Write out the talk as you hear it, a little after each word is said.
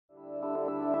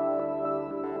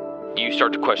you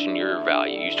start to question your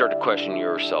value. You start to question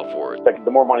your self-worth. Like,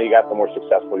 the more money you got, the more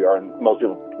successful you are, and most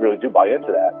people really do buy into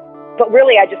that. But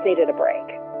really, I just needed a break.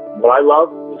 What I love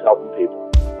is helping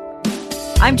people.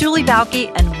 I'm Julie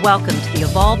Balke, and welcome to The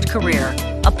Evolved Career,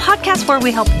 a podcast where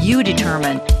we help you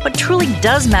determine what truly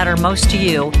does matter most to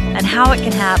you and how it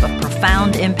can have a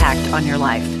profound impact on your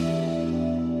life.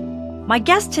 My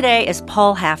guest today is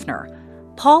Paul Haffner.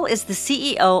 Paul is the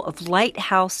CEO of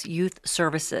Lighthouse Youth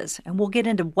Services, and we'll get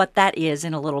into what that is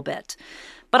in a little bit.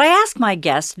 But I asked my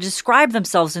guests to describe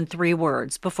themselves in 3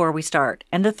 words before we start,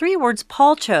 and the 3 words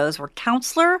Paul chose were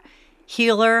counselor,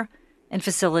 healer, and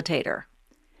facilitator.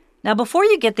 Now, before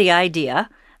you get the idea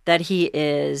that he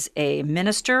is a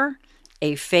minister,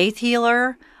 a faith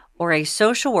healer, or a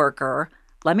social worker,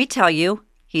 let me tell you,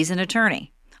 he's an attorney.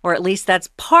 Or at least that's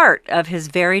part of his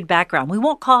varied background. We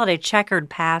won't call it a checkered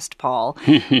past, Paul.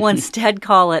 We'll instead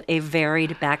call it a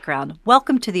varied background.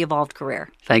 Welcome to The Evolved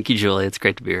Career. Thank you, Julie. It's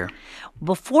great to be here.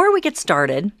 Before we get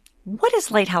started, what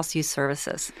is Lighthouse Youth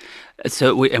Services?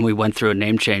 So we went through a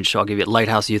name change, so I'll give you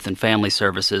Lighthouse Youth and Family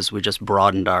Services. We just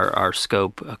broadened our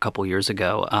scope a couple years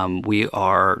ago. We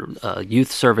are a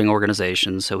youth-serving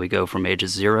organization, so we go from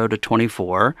ages 0 to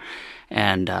 24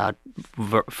 and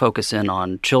focus in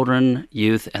on children,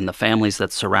 youth, and the families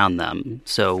that surround them.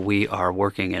 So we are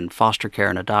working in foster care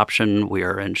and adoption. We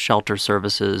are in shelter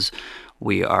services.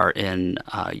 We are in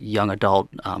young adult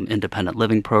independent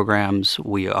living programs.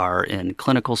 We are in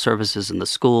clinical services in the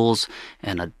schools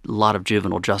and a lot of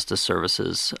juvenile justice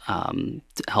services,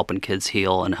 helping kids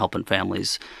heal and helping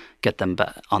families get them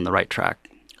back on the right track.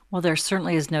 Well, there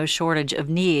certainly is no shortage of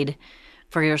need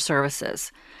for your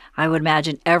services. I would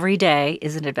imagine every day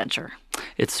is an adventure.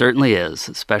 It certainly is,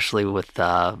 especially with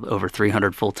over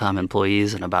 300 full-time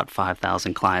employees and about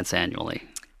 5,000 clients annually.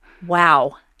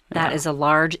 Wow. That is a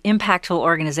large, impactful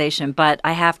organization. But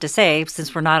I have to say,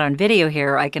 since we're not on video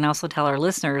here, I can also tell our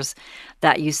listeners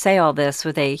that you say all this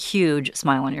with a huge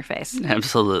smile on your face.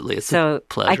 Absolutely. It's a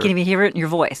pleasure. I can even hear it in your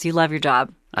voice. You love your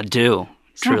job. I do.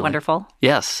 Isn't that wonderful?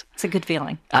 Yes. It's a good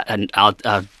feeling. And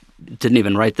I didn't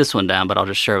even write this one down, but I'll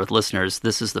just share with listeners.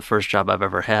 This is the first job I've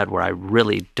ever had where I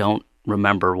really don't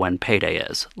remember when payday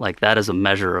is. Like, that is a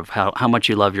measure of how much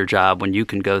you love your job when you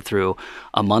can go through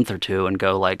a month or two and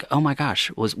go like, oh my gosh,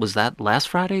 was that last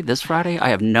Friday, this Friday? I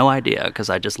have no idea,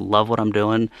 because I just love what I'm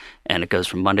doing, and it goes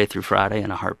from Monday through Friday in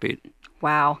a heartbeat.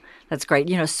 Wow, that's great.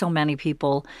 You know, so many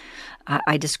people,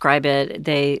 I describe it,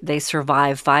 they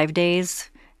survive 5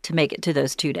 days to make it to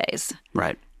those 2 days.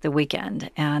 Right. The weekend.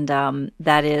 And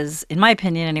that is, in my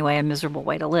opinion anyway, a miserable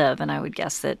way to live. And I would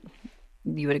guess that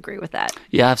you would agree with that.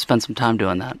 Yeah, I've spent some time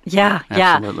doing that. Yeah,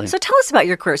 absolutely. So tell us about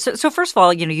your career. So first of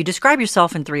all, you describe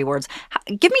yourself in 3 words.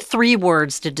 Give me 3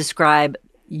 words to describe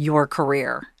your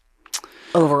career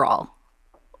overall.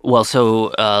 Well,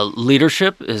 so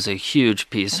leadership is a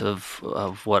huge piece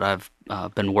of what I've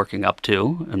been working up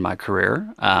to in my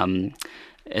career.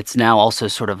 It's now also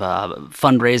sort of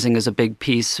fundraising is a big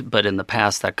piece, but in the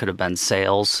past that could have been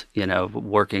sales,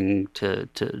 working to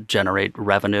generate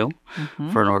revenue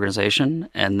for an organization.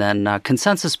 And then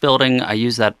consensus building, I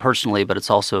use that personally, but it's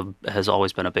also has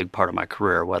always been a big part of my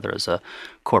career, whether as a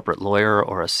corporate lawyer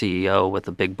or a CEO with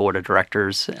a big board of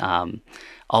directors,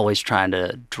 always trying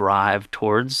to drive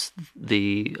towards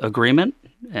the agreement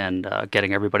and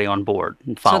getting everybody on board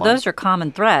and following. So those are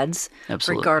common threads,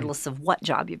 Absolutely. Regardless of what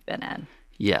job you've been in.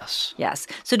 Yes. Yes.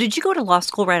 So did you go to law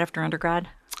school right after undergrad?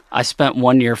 I spent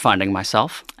 1 year finding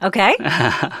myself. Okay.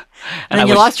 and then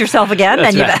you lost yourself again?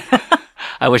 That's and right.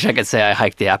 I wish I could say I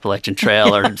hiked the Appalachian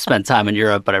Trail or spent time in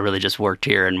Europe, but I really just worked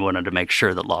here and wanted to make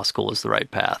sure that law school was the right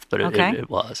path. But it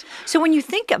was. So when you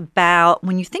think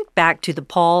back to the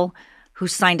Paul who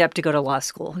signed up to go to law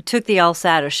school, who took the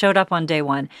LSAT, who showed up on day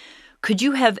 1, could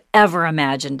you have ever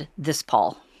imagined this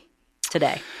Paul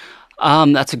today?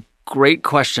 That's a great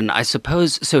question. I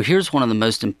suppose, so here's one of the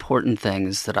most important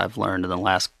things that I've learned in the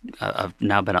last, I've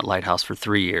now been at Lighthouse for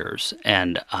 3 years.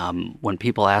 And when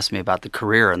people ask me about the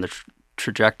career and the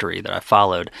trajectory that I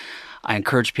followed, I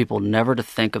encourage people never to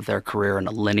think of their career in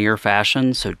a linear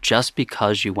fashion. So just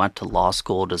because you went to law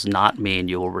school does not mean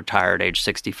you will retire at age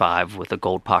 65 with a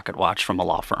gold pocket watch from a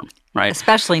law firm, right?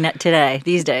 Especially today,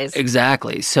 these days.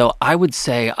 Exactly. So I would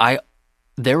say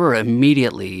there were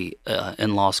immediately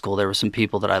in law school, there were some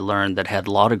people that I learned that had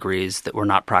law degrees that were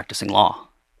not practicing law.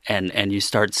 And you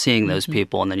start seeing those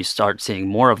people, and then you start seeing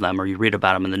more of them, or you read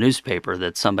about them in the newspaper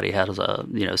that somebody had a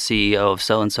CEO of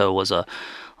so-and-so was a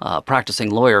practicing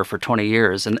lawyer for 20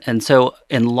 years. And so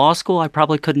in law school, I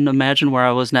probably couldn't imagine where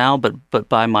I was now, but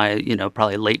by my,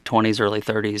 probably late 20s, early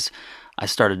 30s, I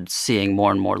started seeing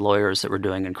more and more lawyers that were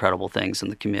doing incredible things in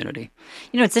the community.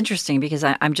 It's interesting because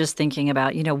I'm just thinking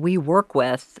about,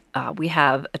 we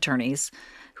have attorneys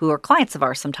who are clients of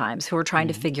ours sometimes who are trying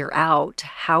to figure out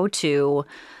how to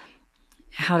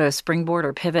springboard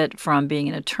or pivot from being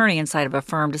an attorney inside of a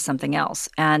firm to something else.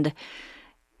 And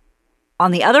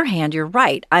on the other hand, you're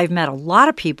right. I've met a lot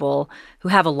of people who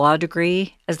have a law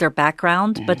degree as their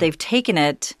background, but they've taken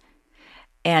it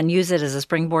and use it as a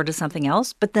springboard to something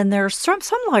else. But then there are some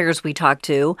lawyers we talk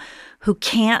to who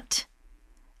can't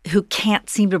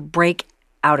seem to break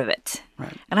out of it.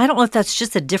 Right. And I don't know if that's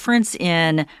just a difference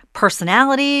in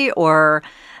personality or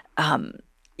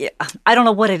I don't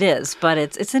know what it is, but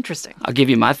it's interesting. I'll give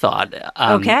you my thought.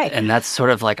 Okay. And that's sort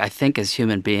of like, I think as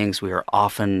human beings, we are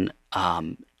often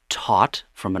taught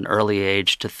from an early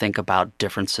age to think about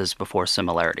differences before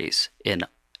similarities in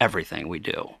everything we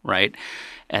do, right?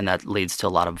 And that leads to a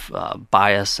lot of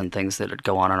bias and things that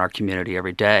go on in our community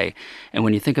every day. And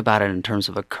when you think about it in terms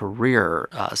of a career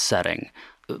setting,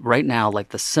 right now, like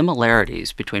the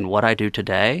similarities between what I do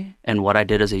today and what I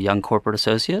did as a young corporate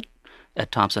associate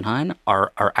at Thompson Hine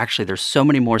are actually, there's so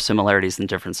many more similarities than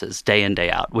differences day in, day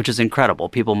out, which is incredible.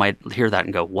 People might hear that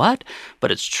and go, what?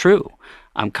 But it's true.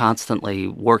 I'm constantly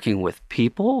working with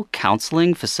people,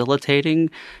 counseling, facilitating,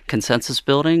 consensus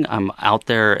building. I'm out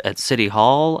there at City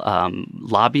Hall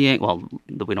lobbying. Well,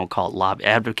 we don't call it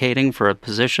advocating for a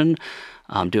position,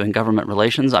 doing government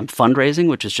relations. I'm fundraising,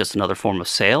 which is just another form of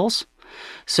sales.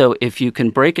 So if you can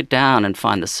break it down and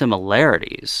find the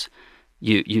similarities,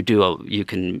 you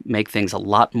can make things a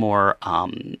lot more,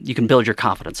 you can build your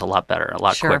confidence a lot better, a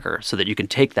lot quicker, so that you can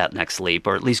take that next leap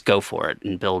or at least go for it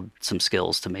and build some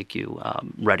skills to make you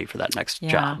ready for that next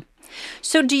job.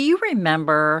 So do you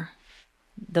remember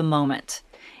the moment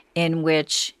in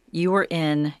which you were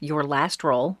in your last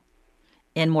role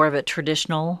in more of a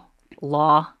traditional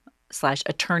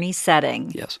law/attorney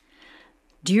setting? Yes.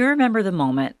 Do you remember the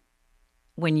moment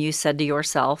when you said to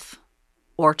yourself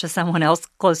or to someone else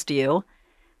close to you,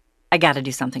 I got to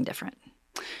do something different?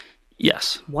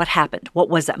 Yes. What happened? What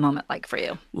was that moment like for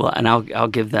you? Well, and I'll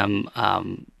give them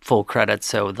full credit.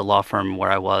 So the law firm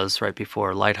where I was right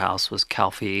before Lighthouse was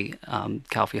Calfee,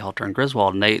 Halter and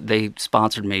Griswold, and they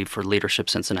sponsored me for Leadership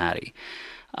Cincinnati.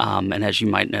 And as you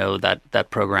might know, that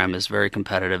program is very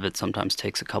competitive. It sometimes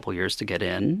takes a couple years to get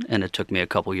in, and it took me a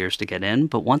couple years to get in.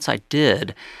 But once I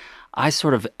did, I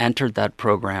sort of entered that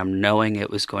program knowing it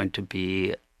was going to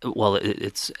be, well,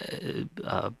 it's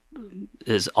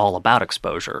is all about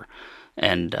exposure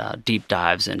and deep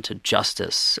dives into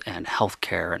justice and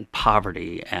healthcare and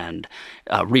poverty and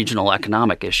regional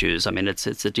economic issues. I mean, it's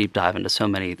a deep dive into so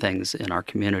many things in our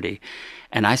community.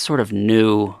 And I sort of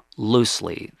knew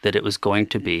loosely that it was going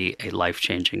to be a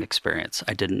life-changing experience.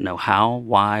 I didn't know how,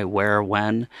 why, where,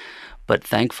 when. But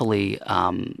thankfully,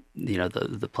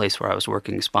 the place where I was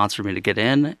working sponsored me to get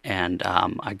in, and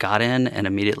I got in and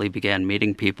immediately began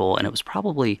meeting people. And it was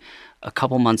probably a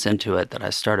couple months into it that I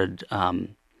started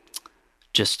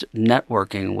just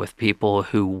networking with people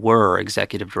who were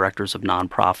executive directors of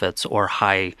nonprofits or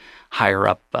higher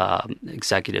up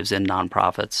executives in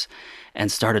nonprofits,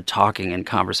 and started talking in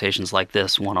conversations like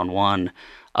this one-on-one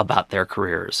about their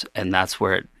careers. And that's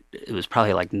where it was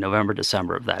probably like November,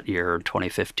 December of that year,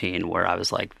 2015, where I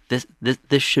was like, this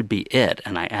should be it.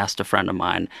 And I asked a friend of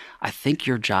mine, I think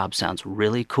your job sounds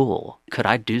really cool. Could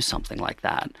I do something like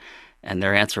that? And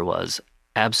their answer was,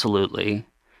 absolutely.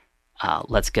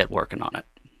 Let's get working on it.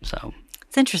 So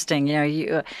it's interesting.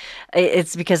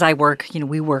 It's because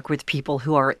we work with people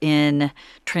who are in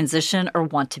transition or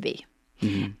want to be.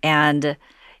 Mm-hmm. And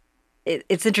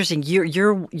it's interesting.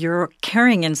 You're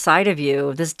carrying inside of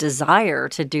you this desire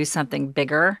to do something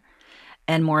bigger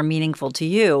and more meaningful to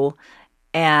you.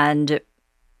 And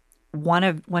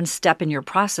one step in your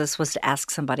process was to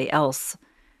ask somebody else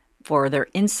for their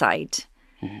insight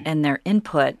and their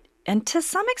input, and to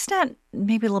some extent,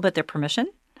 maybe a little bit their permission.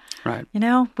 Right.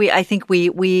 I think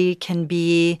we can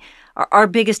be. Our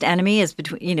biggest enemy is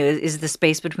is the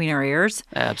space between our ears.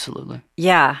 Absolutely.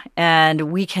 Yeah,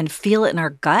 and we can feel it in our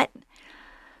gut.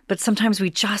 But sometimes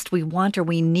we want or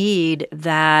we need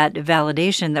that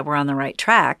validation that we're on the right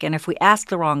track. And if we ask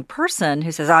the wrong person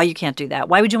who says, oh, you can't do that.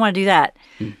 Why would you want to do that?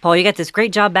 Paul, you got this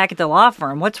great job back at the law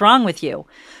firm. What's wrong with you?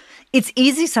 It's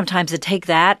easy sometimes to take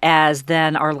that as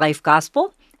then our life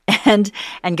gospel and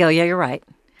go, yeah, you're right.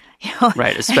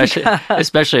 Right,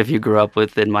 especially if you grew up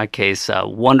with, in my case,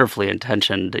 wonderfully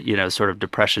intentioned, sort of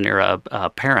Depression era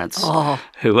parents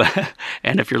who,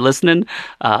 and if you're listening,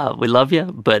 we love you.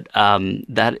 But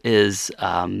that is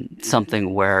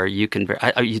something where you can.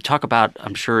 You talk about,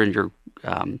 I'm sure, in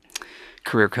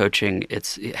career coaching,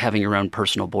 it's having your own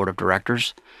personal board of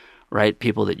directors, right?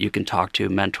 People that you can talk to,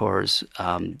 mentors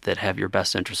that have your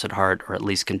best interests at heart, or at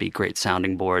least can be great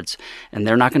sounding boards. And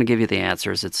they're not going to give you the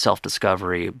answers. It's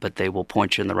self-discovery, but they will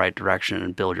point you in the right direction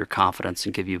and build your confidence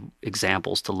and give you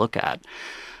examples to look at.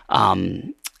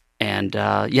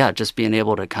 Just being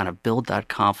able to kind of build that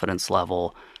confidence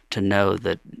level to know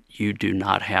that you do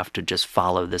not have to just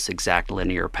follow this exact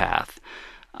linear path.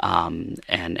 And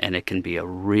it can be a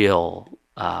real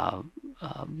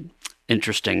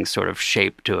interesting sort of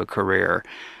shape to a career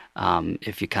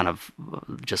if you kind of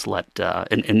just let,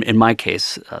 in my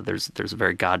case, there's a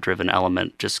very God-driven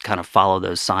element. Just kind of follow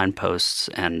those signposts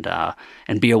and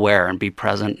be aware and be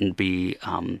present and be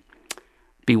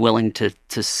willing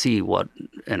to see what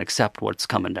and accept what's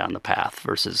coming down the path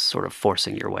versus sort of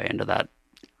forcing your way into that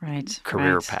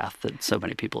career path that so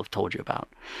many people have told you about.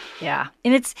 Yeah.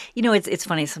 And it's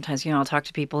funny sometimes, I'll talk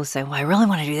to people who say, well, I really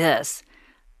want to do this.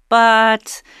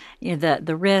 But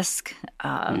the risk,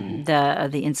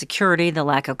 the insecurity, the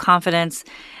lack of confidence,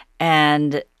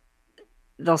 and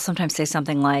they'll sometimes say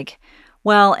something like,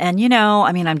 well, and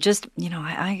I'm just,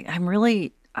 I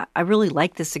really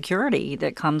like the security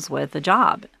that comes with a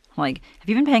job. Like, have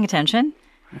you been paying attention?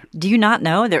 Do you not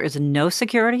know there is no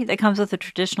security that comes with a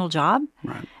traditional job?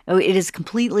 Right. It is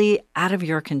completely out of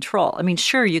your control. I mean,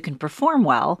 sure, you can perform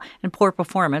well, and poor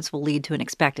performance will lead to an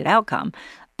expected outcome.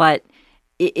 But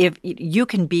if you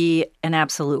can be an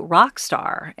absolute rock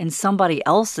star, and somebody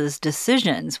else's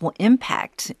decisions will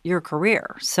impact your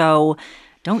career. So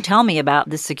don't tell me about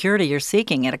the security you're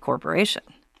seeking at a corporation.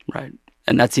 Right.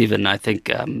 And that's even, I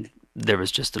think, there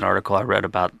was just an article I read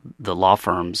about the law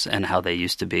firms and how they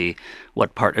used to be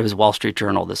it was Wall Street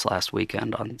Journal this last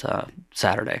weekend on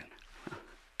Saturday.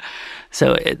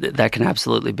 So that can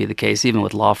absolutely be the case, even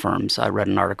with law firms. I read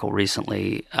an article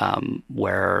recently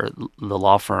where the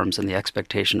law firms and the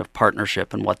expectation of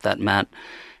partnership and what that meant,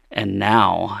 and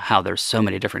now how there's so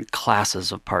many different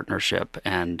classes of partnership,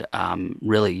 and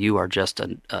really you are just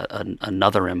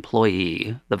another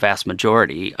employee. The vast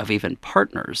majority of even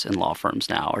partners in law firms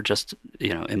now are just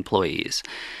employees,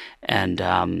 and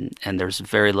there's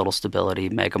very little stability,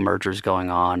 mega mergers going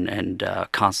on, and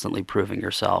constantly proving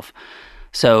yourself.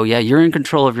 So yeah, you're in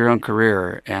control of your own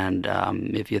career, and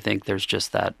if you think there's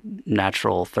just that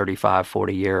natural 35,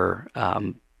 40-year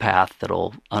path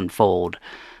that'll unfold,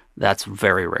 that's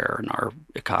very rare in our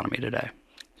economy today.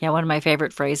 Yeah, one of my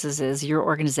favorite phrases is, your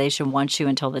organization wants you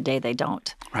until the day they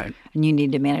don't. Right. And you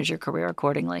need to manage your career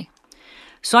accordingly.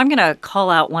 So I'm going to call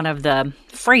out one of the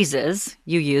phrases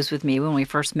you used with me when we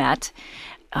first met,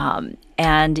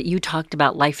 and you talked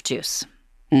about life juice,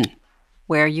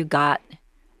 where you got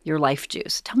your life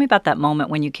juice. Tell me about that moment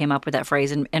when you came up with that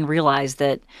phrase and realized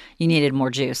that you needed more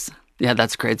juice. Yeah,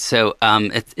 that's great. So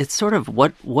it's sort of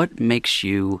what makes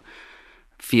you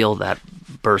feel that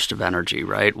burst of energy,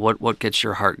 right? What gets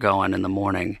your heart going in the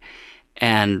morning?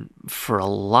 And for a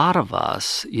lot of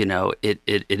us, it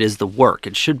is the work.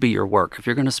 It should be your work. If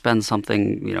you're going to spend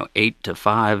something, 8 to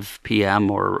 5 p.m.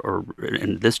 or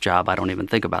in this job, I don't even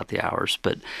think about the hours,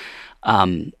 but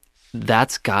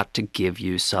that's got to give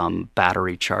you some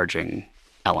battery charging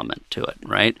element to it,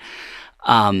 right?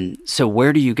 So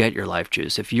where do you get your life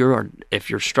juice? If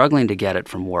you're struggling to get it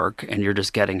from work and you're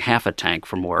just getting half a tank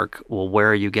from work, well,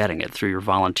 where are you getting it? Through your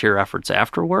volunteer efforts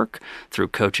after work, through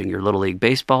coaching your Little League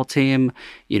baseball team?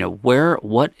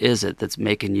 What is it that's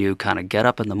making you kind of get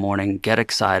up in the morning, get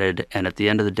excited, and at the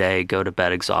end of the day, go to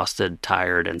bed exhausted,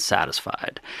 tired, and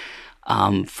satisfied?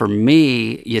 For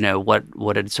me,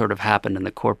 what had sort of happened in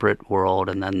the corporate world,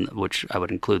 and then which I would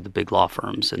include the big law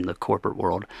firms in the corporate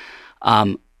world,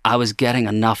 I was getting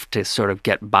enough to sort of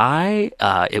get by.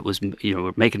 It was,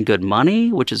 we're making good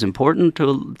money, which is important to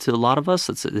a lot of us.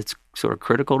 It's sort of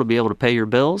critical to be able to pay your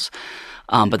bills,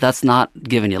 but that's not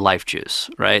giving you life juice,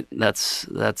 right? That's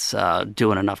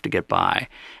doing enough to get by.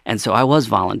 And so I was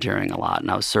volunteering a lot,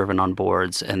 and I was serving on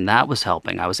boards, and that was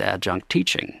helping. I was adjunct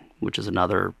teaching, which is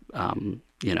another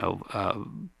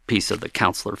piece of the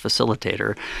counselor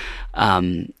facilitator.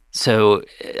 So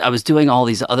I was doing all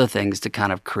these other things to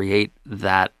kind of create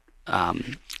that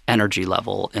energy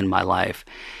level in my life.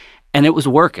 And it was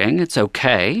working. It's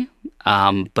okay.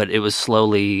 But it was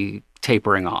slowly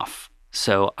tapering off.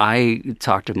 So I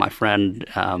talked to my friend.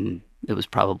 It was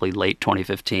probably late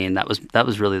 2015. That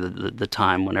was really the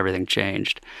time when everything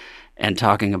changed. And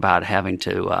talking about having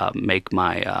to make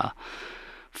my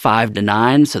 5 to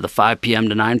 9, so the 5 p.m.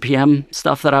 to 9 p.m.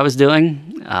 stuff that I was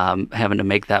doing, having to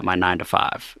make that my 9 to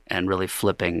 5 and really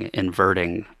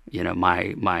inverting,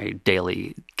 my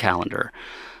daily calendar.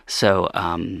 So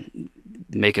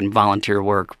making volunteer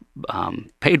work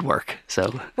paid work.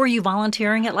 So Were you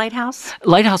volunteering at Lighthouse?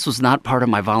 Lighthouse was not part of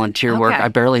my volunteer work. Okay. I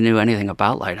barely knew anything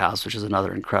about Lighthouse, which is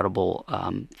another incredible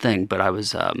thing. But I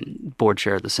was board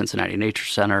chair at the Cincinnati Nature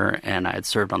Center, and I had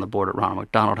served on the board at Ronald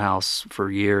McDonald House for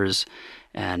years,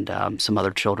 and some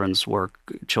other children's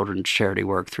charity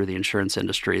work through the insurance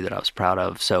industry that I was proud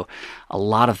of. So a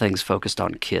lot of things focused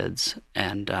on kids,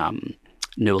 and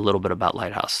knew a little bit about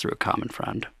Lighthouse through a common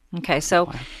friend. Okay, so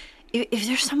if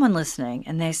there's someone listening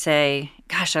and they say,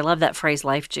 gosh, I love that phrase,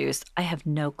 life juice, I have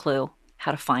no clue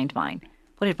how to find mine,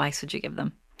 what advice would you give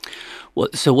them? Well,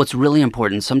 so what's really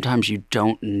important, sometimes you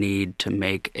don't need to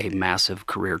make a massive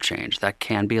career change. That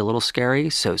can be a little scary.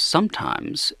 So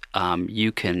sometimes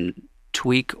you can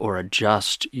tweak or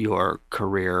adjust your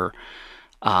career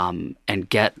and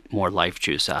get more life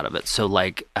juice out of it. So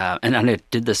and I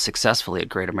did this successfully at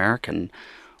Great American,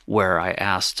 where I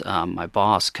asked my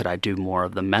boss, could I do more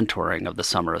of the mentoring of the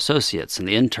summer associates and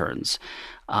the interns?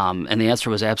 And the answer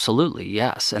was absolutely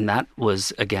yes. And that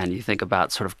was, again, you think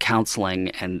about sort of counseling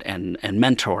and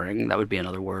mentoring. That would be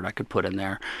another word I could put in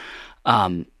there.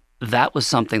 That was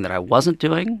something that I wasn't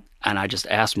doing. And I just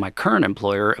asked my current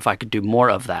employer if I could do more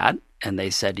of that. And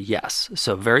they said yes.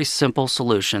 So very simple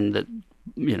solution that,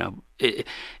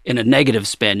 in a negative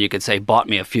spin, you could say bought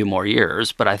me a few more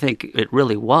years. But I think it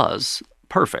really was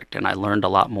perfect. And I learned a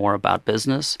lot more about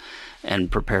business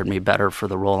and prepared me better for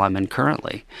the role I'm in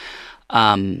currently.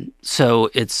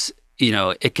 So it's,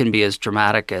 it can be as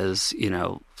dramatic as,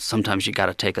 sometimes you got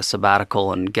to take a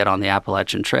sabbatical and get on the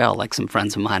Appalachian Trail, like some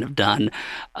friends of mine have done.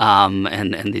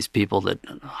 And these people that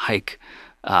hike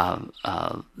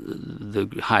the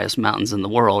highest mountains in the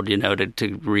world,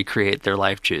 to recreate their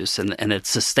life juice. And it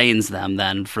sustains them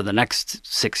then for the next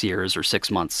 6 years or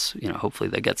 6 months. Hopefully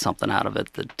they get something out of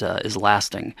it that is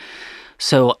lasting.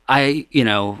 So I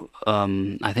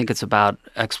think it's about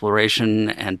exploration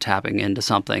and tapping into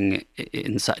something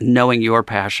inside, knowing your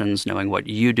passions, knowing what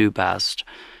you do best,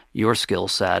 your skill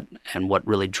set, and what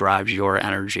really drives your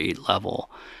energy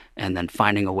level, and then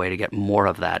finding a way to get more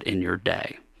of that in your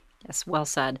day. Yes, well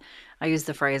said. I use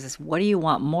the phrase, what do you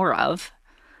want more of?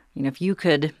 If you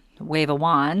could wave a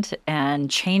wand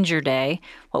and change your day,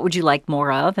 what would you like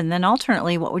more of? And then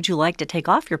alternately, what would you like to take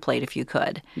off your plate if you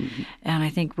could? Mm-hmm. And I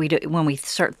think when we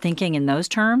start thinking in those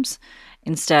terms,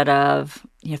 instead of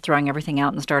throwing everything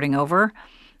out and starting over,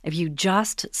 if you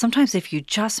just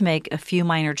make a few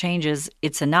minor changes,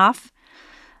 it's enough.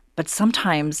 But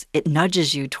sometimes it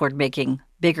nudges you toward making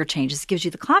bigger changes. It gives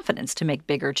you the confidence to make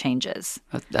bigger changes.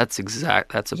 That's a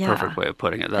perfect way of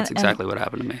putting it. That's exactly what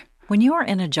happened to me. When you are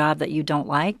in a job that you don't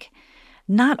like,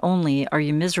 not only are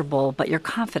you miserable, but your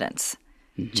confidence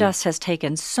just has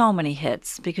taken so many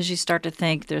hits because you start to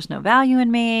think there's no value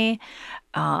in me.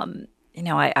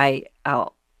 Nobody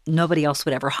else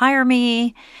would ever hire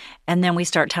me. And then we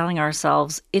start telling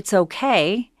ourselves it's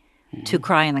okay to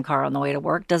cry in the car on the way to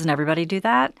work. Doesn't everybody do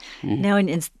that?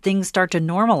 And things start to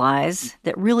normalize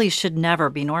that really should never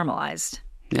be normalized.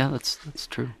 Yeah, that's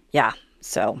true. Yeah.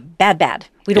 So bad.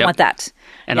 We don't want that.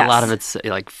 And a lot of it's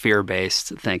like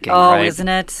fear-based thinking, right? Oh, isn't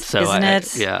it? So isn't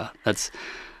it? Yeah,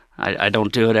 I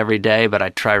don't do it every day, but I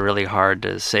try really hard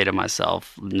to say to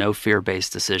myself, no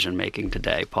fear-based decision-making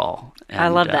today, Paul. And, I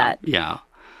love that. Yeah.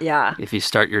 Yeah. If you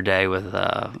start your day with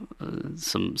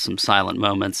some silent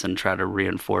moments and try to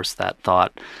reinforce that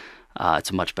thought, it's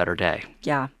a much better day.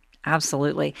 Yeah,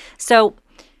 absolutely. So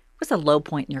what's a low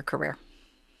point in your career?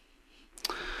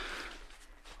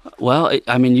 Well,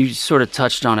 you sort of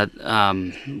touched on it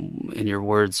in your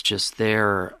words just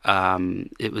there.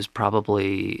 It was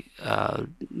probably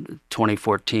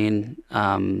 2014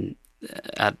 at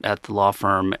the law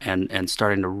firm and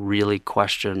starting to really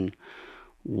question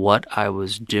what I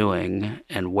was doing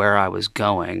and where I was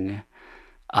going.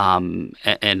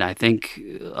 And I think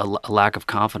a lack of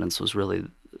confidence was really,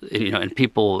 and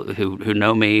people who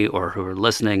know me or who are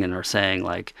listening and are saying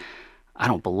like, I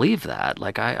don't believe that.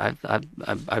 Like I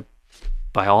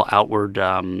by all outward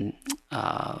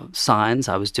signs,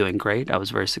 I was doing great. I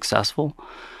was very successful.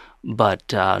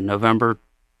 But November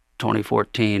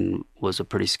 2014 was a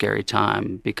pretty scary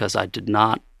time because I did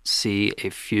not see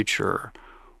a future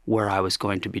where I was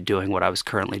going to be doing what I was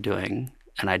currently doing,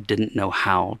 and I didn't know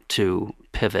how to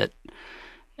pivot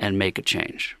and make a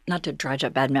change. Not to dredge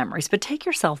up bad memories, but take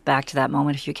yourself back to that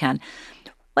moment if you can.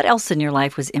 What else in your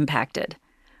life was impacted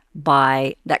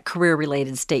by that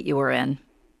career-related state you were in?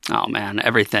 Oh, man,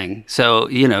 everything. So,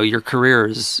 your career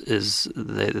is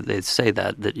they say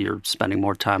that you're spending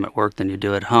more time at work than you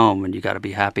do at home, and you got to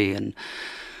be happy. And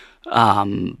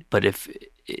but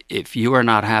if you are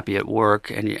not happy at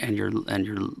work and you're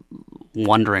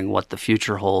wondering what the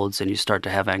future holds and you start to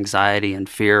have anxiety and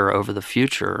fear over the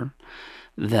future,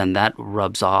 then that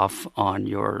rubs off on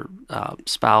your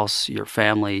spouse, your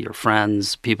family, your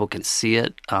friends. People can see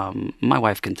it. My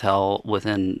wife can tell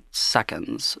within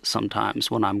seconds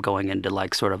sometimes when I'm going into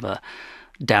like sort of a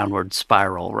downward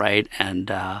spiral, right?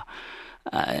 And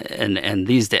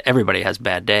these days, everybody has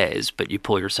bad days, but you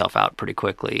pull yourself out pretty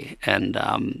quickly. And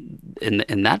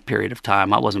in that period of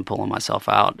time, I wasn't pulling myself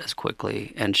out as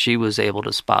quickly, and she was able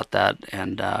to spot that.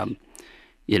 And I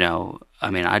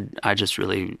just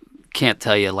really can't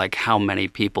tell you like how many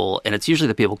people, and it's usually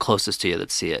the people closest to you that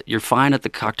see it. You're fine at the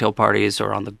cocktail parties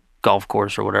or on the golf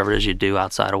course or whatever it is you do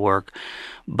outside of work,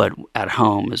 but at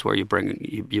home is where you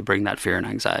bring that fear and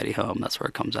anxiety home. That's where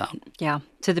it comes out. Yeah,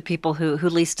 to the people who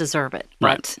least deserve it.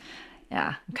 Right.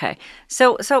 Yeah. Okay.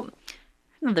 So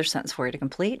another sentence for you to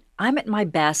complete. I'm at my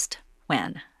best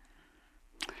when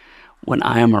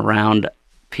I am around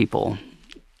people.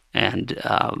 And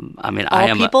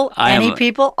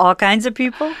people, all kinds of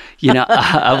people.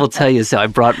 I will tell you. So I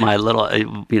brought my little,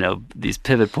 these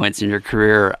pivot points in your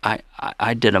career.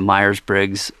 I did a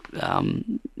Myers-Briggs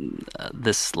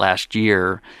this last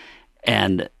year,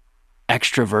 and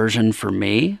extroversion for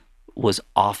me was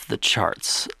off the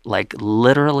charts, like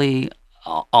literally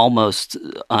almost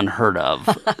unheard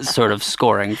of sort of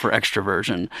scoring for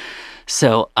extroversion.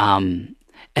 So.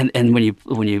 And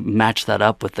when you match that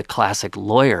up with the classic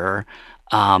lawyer,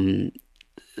 a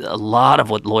lot of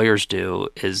what lawyers do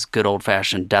is good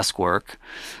old-fashioned desk work,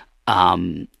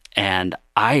 and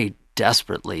I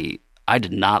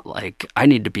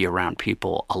need to be around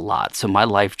people a lot. So my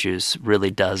life juice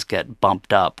really does get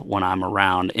bumped up when I'm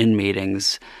around in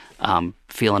meetings,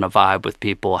 feeling a vibe with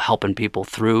people, helping people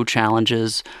through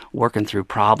challenges, working through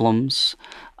problems.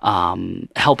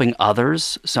 Helping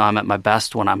others. So I'm at my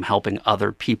best when I'm helping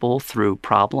other people through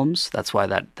problems. That's why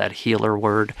that healer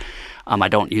word, I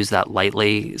don't use that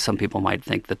lightly. Some people might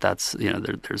think that that's,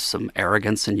 there's some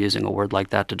arrogance in using a word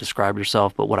like that to describe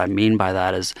yourself. But what I mean by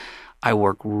that is I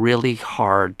work really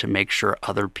hard to make sure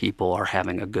other people are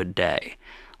having a good day.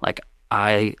 Like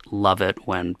I love it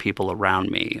when people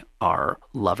around me are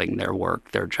loving their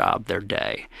work, their job, their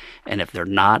day. And if they're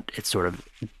not, it sort of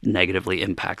negatively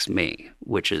impacts me,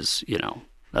 which is,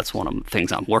 that's one of the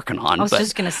things I'm working on. I was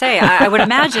just going to say, I would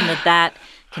imagine that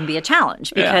can be a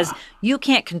challenge because you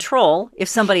can't control if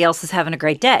somebody else is having a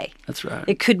great day. That's right.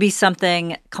 It could be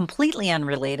something completely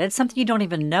unrelated, something you don't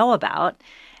even know about.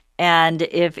 And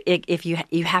if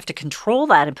you have to control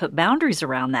that and put boundaries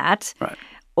around that, right.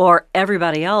 Or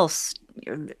everybody else,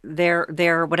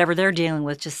 their whatever they're dealing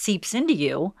with just seeps into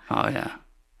you. Oh yeah,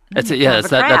 that's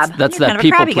that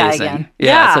people pleasing.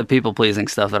 Yeah, it's that people pleasing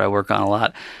stuff that I work on a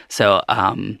lot. So,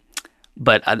 and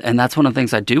that's one of the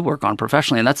things I do work on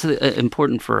professionally, and that's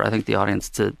important for I think the audience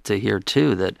to hear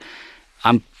too. That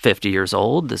I'm 50 years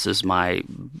old. This is by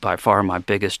far my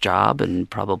biggest job, and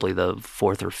probably the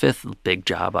fourth or fifth big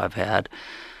job I've had.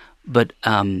 But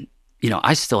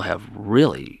I still have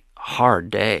really hard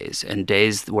days and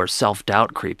days where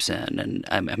self-doubt creeps in. And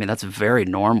I mean, that's very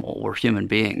normal. We're human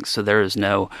beings. So there is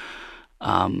no,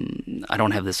 I don't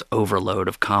have this overload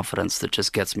of confidence that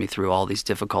just gets me through all these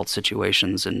difficult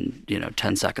situations in,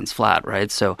 10 seconds flat, right?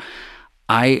 So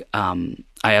I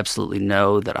absolutely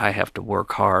know that I have to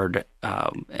work hard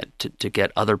to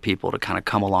get other people to kind of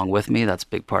come along with me. That's a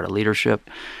big part of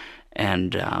leadership.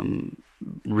 And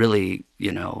really,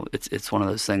 it's one of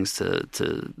those things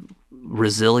to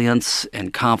resilience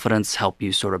and confidence help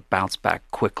you sort of bounce back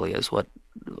quickly is what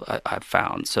I've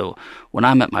found. So when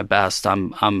I'm at my best,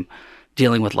 I'm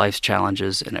dealing with life's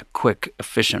challenges in a quick,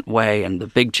 efficient way. And the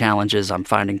big challenges, I'm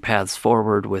finding paths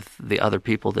forward with the other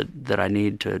people that I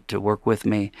need to work with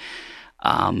me.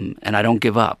 And I don't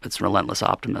give up. It's relentless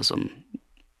optimism.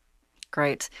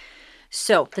 Great.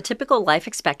 So the typical life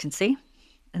expectancy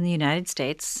in the United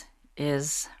States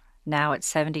is now at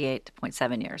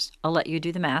 78.7 years. I'll let you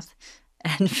do the math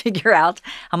and figure out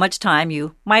how much time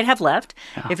you might have left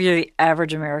if you're the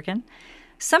average American.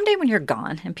 Someday when you're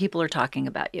gone and people are talking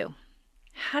about you,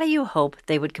 how do you hope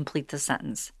they would complete the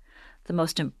sentence?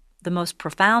 The most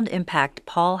profound impact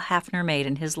Paul Haffner made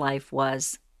in his life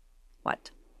was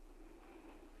what?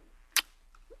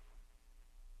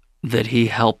 That he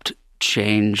helped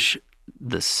change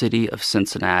the city of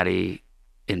Cincinnati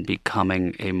in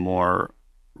becoming a more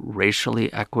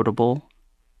racially equitable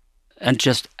and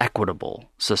just equitable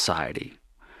society.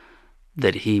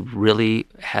 That he really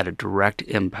had a direct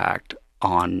impact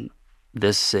on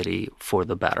this city for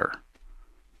the better.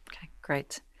 Okay,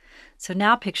 great. So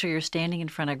now picture you're standing in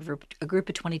front of a group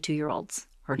of 22-year-olds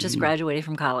who are just graduating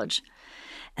from college.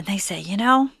 And they say,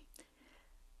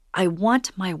 I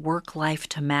want my work life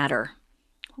to matter,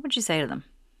 what would you say to them?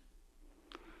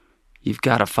 You've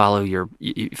got to follow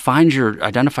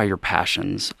identify your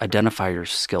passions, identify your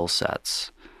skill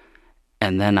sets,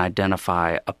 and then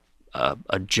identify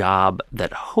a job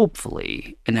that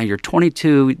hopefully, and now you're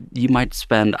 22, you might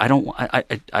spend,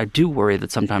 I do worry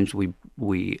that sometimes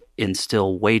we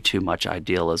instill way too much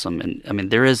idealism. And I mean,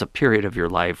 there is a period of your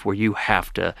life where you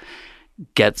have to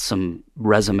get some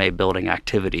resume building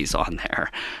activities on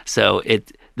there. So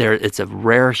it's a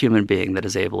rare human being that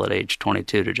is able at age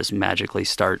 22 to just magically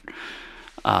start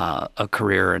a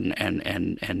career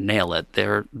and nail it.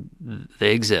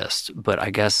 They exist, but I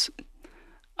guess,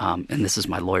 and this is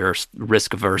my lawyer's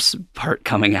risk-averse part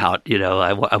coming out.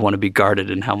 I want to be guarded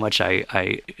in how much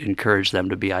I encourage them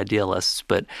to be idealists.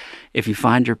 But if you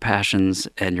find your passions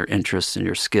and your interests and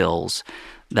your skills,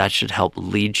 that should help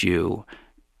lead you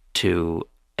to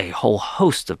a whole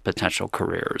host of potential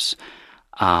careers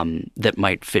that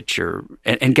might fit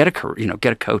and get a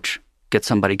coach, get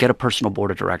a personal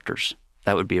board of directors.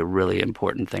 That would be a really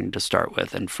important thing to start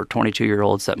with. And for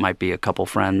 22-year-olds, that might be a couple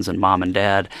friends and mom and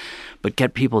dad, but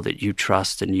get people that you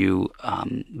trust and you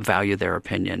value their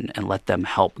opinion and let them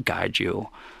help guide you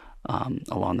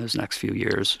along those next few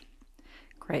years.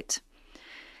 Great.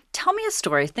 Tell me a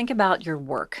story. Think about your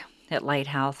work at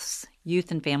Lighthouse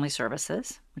Youth and Family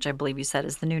Services, which I believe you said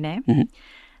is the new name. Mm-hmm.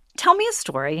 Tell me a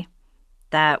story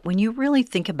that when you really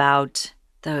think about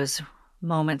those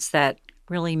moments that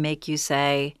really make you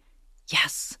say,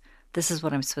 yes, this is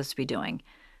what I'm supposed to be doing.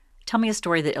 Tell me a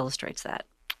story that illustrates that.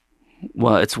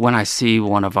 Well, it's when I see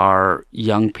one of our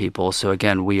young people. So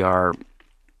again, we are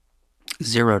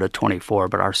 0 to 24,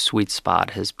 but our sweet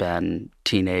spot has been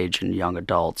teenage and young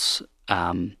adults.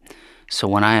 So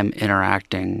when I am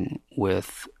interacting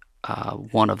with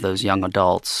one of those young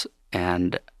adults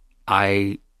and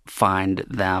I find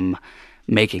them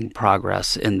making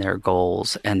progress in their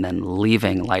goals and then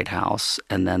leaving Lighthouse,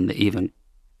 and then the even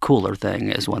cooler thing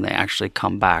is when they actually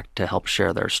come back to help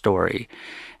share their story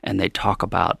and they talk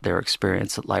about their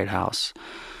experience at Lighthouse.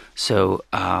 So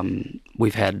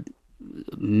we've had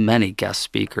many guest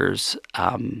speakers,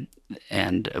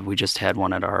 and we just had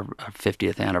one at our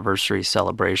 50th anniversary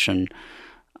celebration.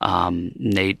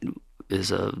 Nate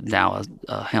is now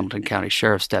a Hamilton County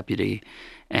Sheriff's deputy,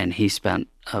 and he spent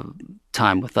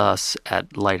time with us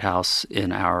at Lighthouse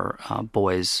in our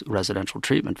boys' residential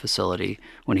treatment facility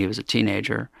when he was a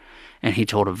teenager. And he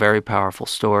told a very powerful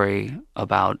story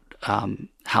about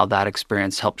how that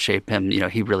experience helped shape him.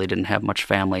 He really didn't have much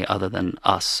family other than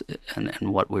us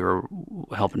and what we were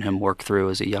helping him work through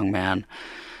as a young man,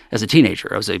 as a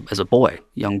teenager, as a boy,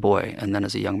 young boy, and then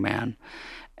as a young man.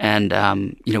 And,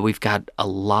 we've got a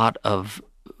lot of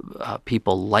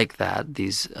people like that,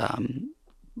 these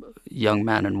young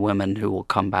men and women who will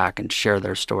come back and share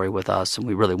their story with us. And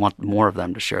we really want more of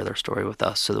them to share their story with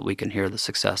us so that we can hear the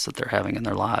success that they're having in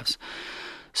their lives.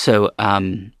 So,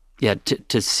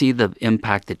 to see the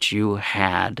impact that you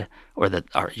had or that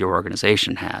your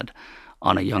organization had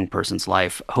on a young person's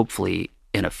life, hopefully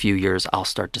in a few years I'll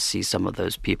start to see some of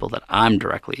those people that I'm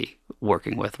directly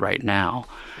working with right now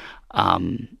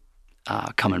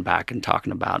coming back and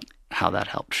talking about how that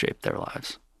helped shape their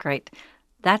lives. Great.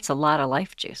 That's a lot of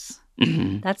life juice.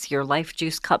 Mm-hmm. That's your life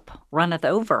juice cup runneth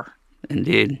over.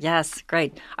 Indeed. Yes,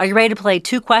 great. Are you ready to play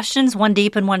 2 questions, one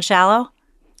deep and one shallow?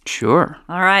 Sure.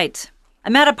 All right.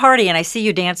 I'm at a party and I see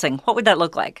you dancing. What would that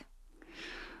look like?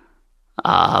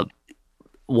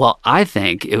 Well, I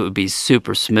think it would be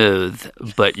super smooth,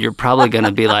 but you're probably going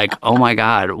to be like, oh my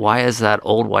God, why is that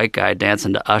old white guy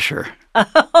dancing to Usher?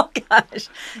 Oh gosh.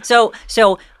 So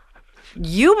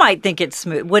you might think it's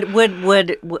smooth.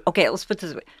 Would okay, let's put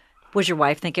this way. Would your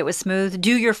wife think it was smooth?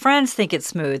 Do your friends think it's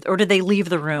smooth? Or do they leave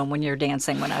the room when you're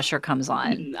dancing when Usher comes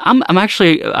on? I'm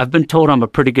actually, I've been told I'm a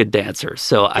pretty good dancer.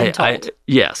 So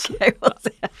yes. Okay, well,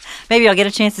 maybe I'll get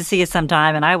a chance to see you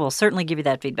sometime and I will certainly give you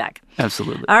that feedback.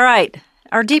 Absolutely. All right.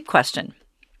 Our deep question.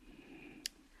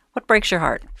 What breaks your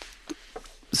heart?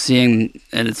 Seeing,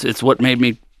 and it's what made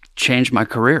me change my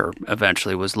career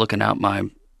eventually, was looking out my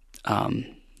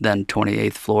then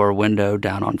 28th floor window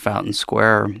down on Fountain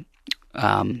Square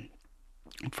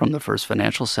from the First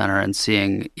Financial Center and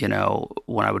seeing,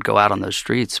 when I would go out on those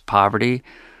streets, poverty,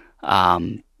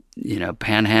 panhandling,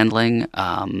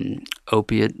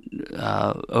 opiate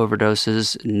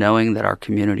overdoses, knowing that our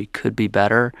community could be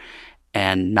better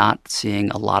and not seeing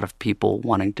a lot of people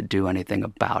wanting to do anything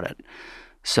about it.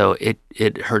 So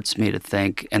it hurts me to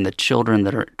think, and the children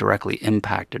that are directly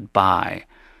impacted by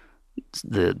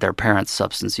their parents'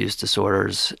 substance use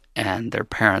disorders and their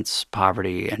parents'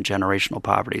 poverty and generational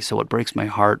poverty. So what breaks my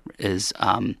heart is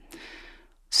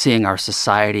seeing our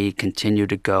society continue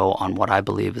to go on what I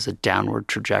believe is a downward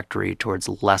trajectory towards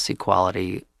less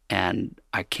equality, and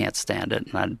I can't stand it,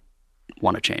 and I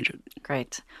want to change it.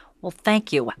 Great. Well,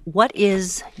 thank you. What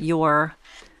is your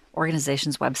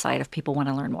organization's website if people want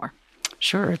to learn more?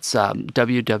 Sure. It's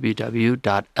www.lys.org.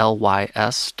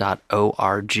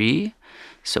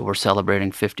 So we're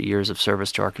celebrating 50 years of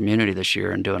service to our community this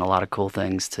year and doing a lot of cool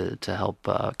things to help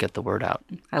get the word out.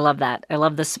 I love that. I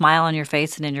love the smile on your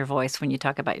face and in your voice when you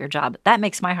talk about your job. That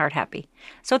makes my heart happy.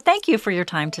 So thank you for your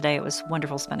time today. It was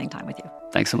wonderful spending time with you.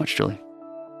 Thanks so much, Julie.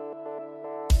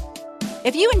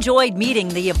 If you enjoyed meeting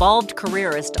the Evolved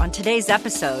Careerist on today's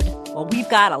episode, well, we've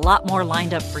got a lot more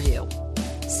lined up for you.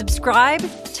 Subscribe,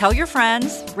 tell your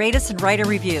friends, rate us and write a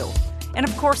review. And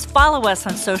of course, follow us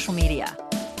on social media.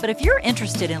 But if you're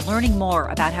interested in learning more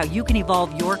about how you can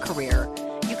evolve your career,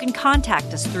 you can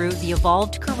contact us through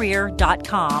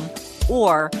theevolvedcareer.com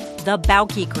or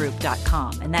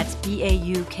thebaukegroup.com, and that's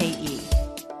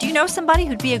Bauke. Do you know somebody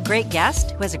who'd be a great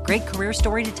guest, who has a great career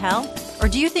story to tell? Or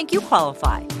do you think you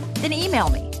qualify? Then email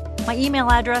me. My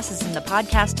email address is in the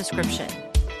podcast description.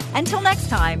 Until next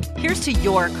time, here's to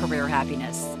your career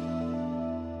happiness.